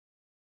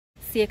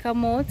Sake a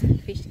mouth,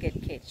 fish get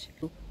catch.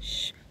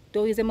 Shh,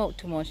 don't use your mouth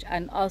too much.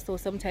 And also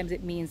sometimes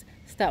it means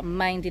stop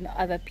minding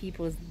other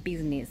people's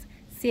business.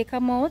 Sake a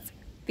mouth,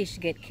 fish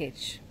get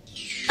catch.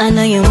 I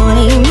know you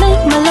want it, make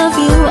my love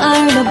you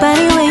are the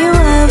body where you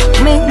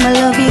have, make my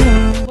love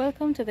you.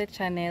 Welcome to the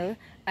channel,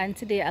 and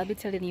today I'll be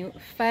telling you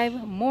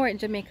 5 more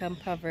Jamaican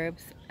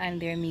proverbs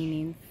and their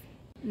meanings.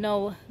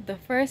 Now, the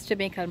first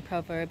Jamaican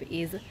proverb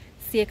is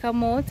sake a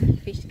mouth,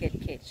 fish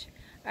get catch.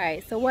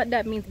 Alright, so what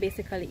that means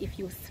basically, if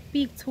you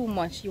speak too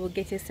much, you will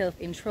get yourself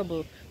in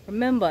trouble.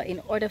 Remember,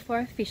 in order for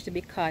a fish to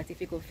be caught,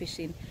 if you go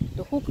fishing,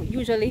 the hook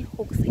usually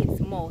hooks its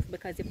mouth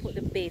because you put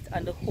the bait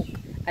on the hook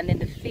and then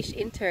the fish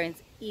in turn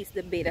eats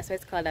the bait. That's why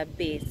it's called a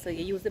bait. So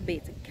you use the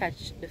bait to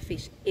catch the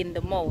fish in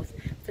the mouth.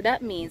 So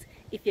that means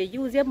if you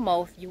use your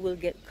mouth, you will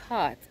get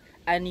caught.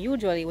 And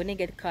usually when you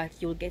get caught,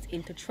 you'll get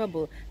into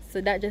trouble.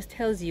 So that just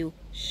tells you,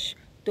 shh,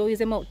 don't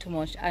use your mouth too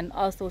much. And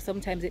also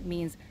sometimes it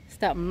means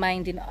stop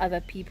minding other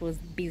people's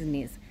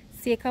business.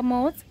 Sake a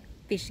mouth,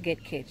 fish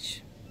get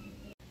catch.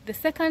 The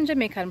second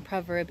Jamaican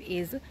proverb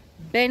is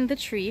bend the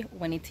tree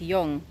when it's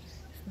young.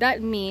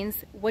 That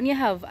means when you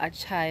have a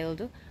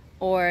child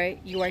or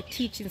you are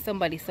teaching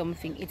somebody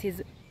something, it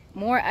is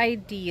more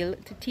ideal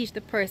to teach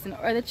the person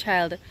or the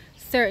child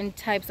certain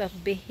types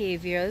of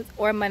behaviors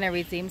or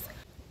mannerisms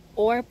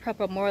or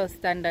proper moral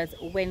standards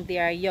when they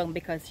are young,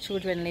 because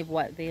children live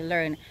what they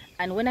learn.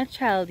 And when a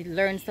child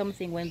learns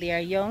something when they are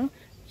young,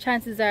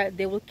 chances are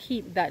they will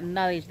keep that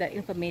knowledge, that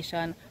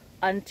information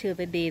until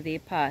the day they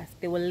pass.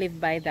 They will live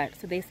by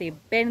that. So they say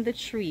bend the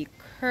tree,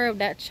 curve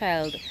that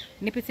child,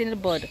 nip it in the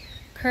bud.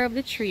 Curve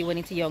the tree when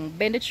it's young,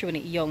 bend the tree when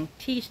it's young.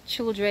 Teach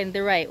children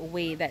the right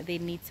way that they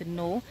need to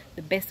know,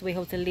 the best way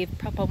how to live,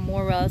 proper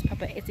morals,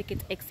 proper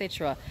etiquette,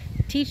 etc.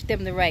 Teach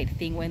them the right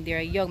thing when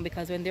they're young,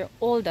 because when they're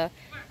older,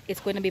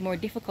 it's going to be more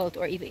difficult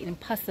or even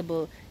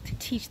impossible to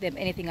teach them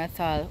anything at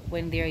all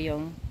when they're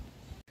young.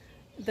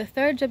 The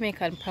third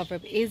Jamaican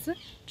proverb is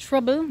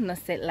trouble no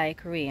set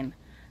like rain.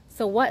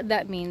 So what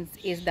that means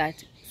is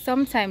that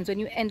sometimes when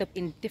you end up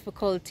in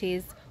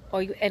difficulties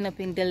or you end up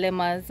in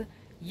dilemmas,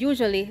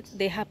 usually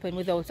they happen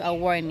without a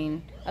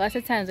warning. A lot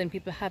of times when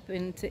people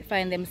happen to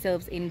find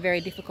themselves in very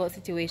difficult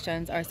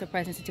situations or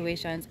surprising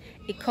situations,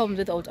 it comes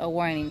without a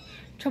warning.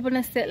 Trouble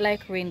not set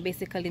like rain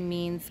basically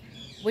means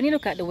when you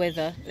look at the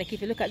weather, like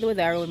if you look at the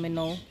weather around me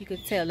now, you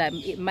could tell that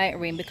it might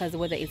rain because the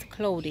weather is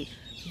cloudy.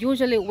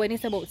 Usually when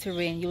it's about to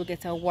rain, you'll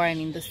get a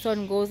warning. The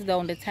sun goes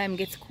down, the time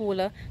gets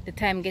cooler, the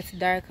time gets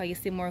darker, you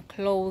see more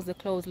clouds, the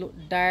clouds look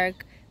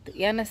dark.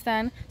 You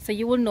understand? So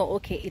you will know,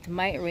 okay, it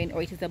might rain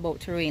or it is about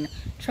to rain.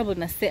 Trouble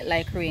not set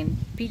like rain.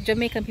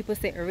 Jamaican people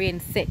say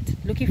rain set.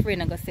 Look if rain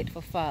gonna set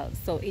for fall.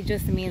 So it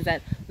just means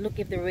that look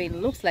if the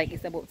rain looks like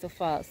it's about to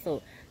fall.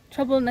 So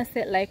trouble not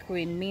set like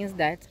rain means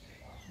that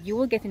you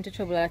will get into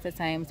trouble a lot of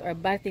times, or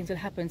bad things will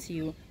happen to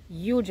you,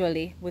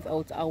 usually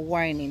without a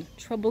warning.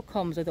 Trouble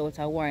comes without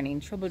a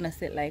warning. Trouble not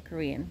set like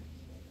rain.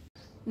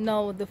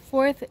 Now the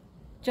fourth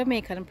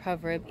Jamaican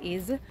proverb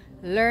is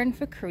learn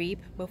to creep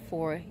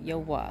before you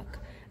walk.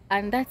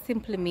 And that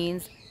simply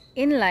means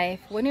in life,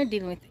 when you're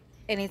dealing with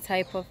any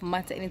type of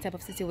matter, any type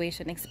of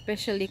situation,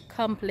 especially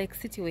complex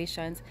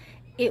situations,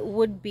 it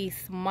would be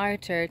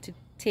smarter to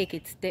take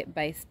it step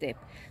by step.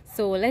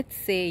 So let's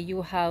say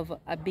you have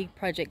a big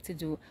project to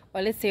do,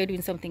 or let's say you're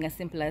doing something as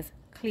simple as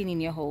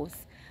cleaning your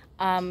house.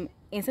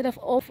 Instead of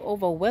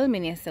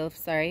overwhelming yourself,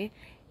 and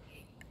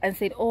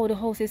said, oh, the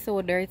house is so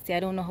dirty,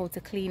 I don't know how to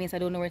clean it, I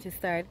don't know where to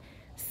start.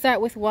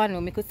 Start with one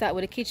room. You could start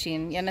with the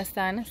kitchen, you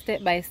understand?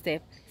 Step by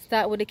step.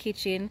 Start with the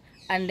kitchen,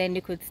 and then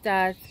you could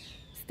start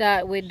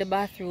with the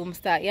bathroom.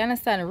 You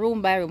understand?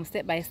 Room by room,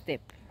 step by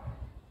step.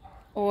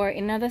 Or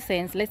in another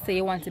sense, let's say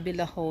you want to build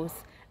a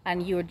house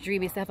and your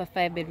dream is to have a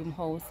 5-bedroom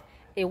house.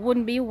 It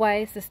wouldn't be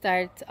wise to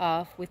start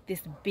off with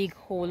this big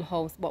whole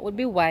house. What would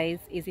be wise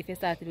is if you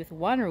started with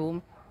one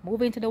room,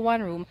 move into the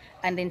one room,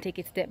 and then take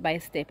it step by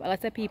step. A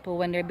lot of people,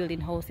 when they're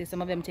building houses,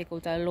 some of them take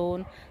out a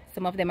loan,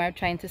 some of them are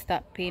trying to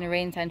stop paying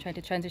rent and trying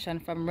to transition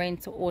from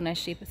rent to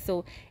ownership.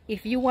 So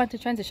if you want to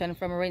transition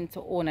from rent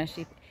to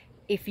ownership,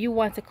 if you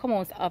want to come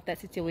out of that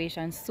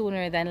situation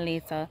sooner than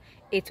later,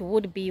 it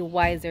would be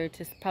wiser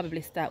to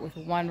probably start with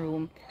one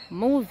room,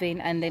 move in,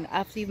 and then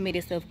after you've made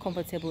yourself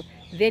comfortable,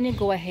 then you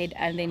go ahead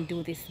and then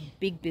do this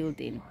big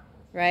building,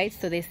 right?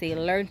 So they say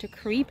learn to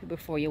creep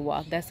before you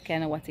walk. That's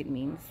kind of what it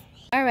means.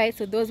 Alright,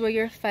 so those were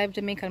your 5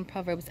 Jamaican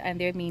proverbs and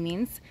their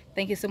meanings.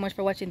 Thank you so much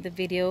for watching the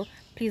video.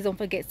 Please don't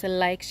forget to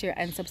like, share,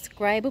 and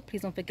subscribe.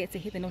 Please don't forget to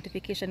hit the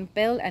notification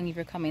bell and leave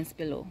your comments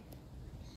below.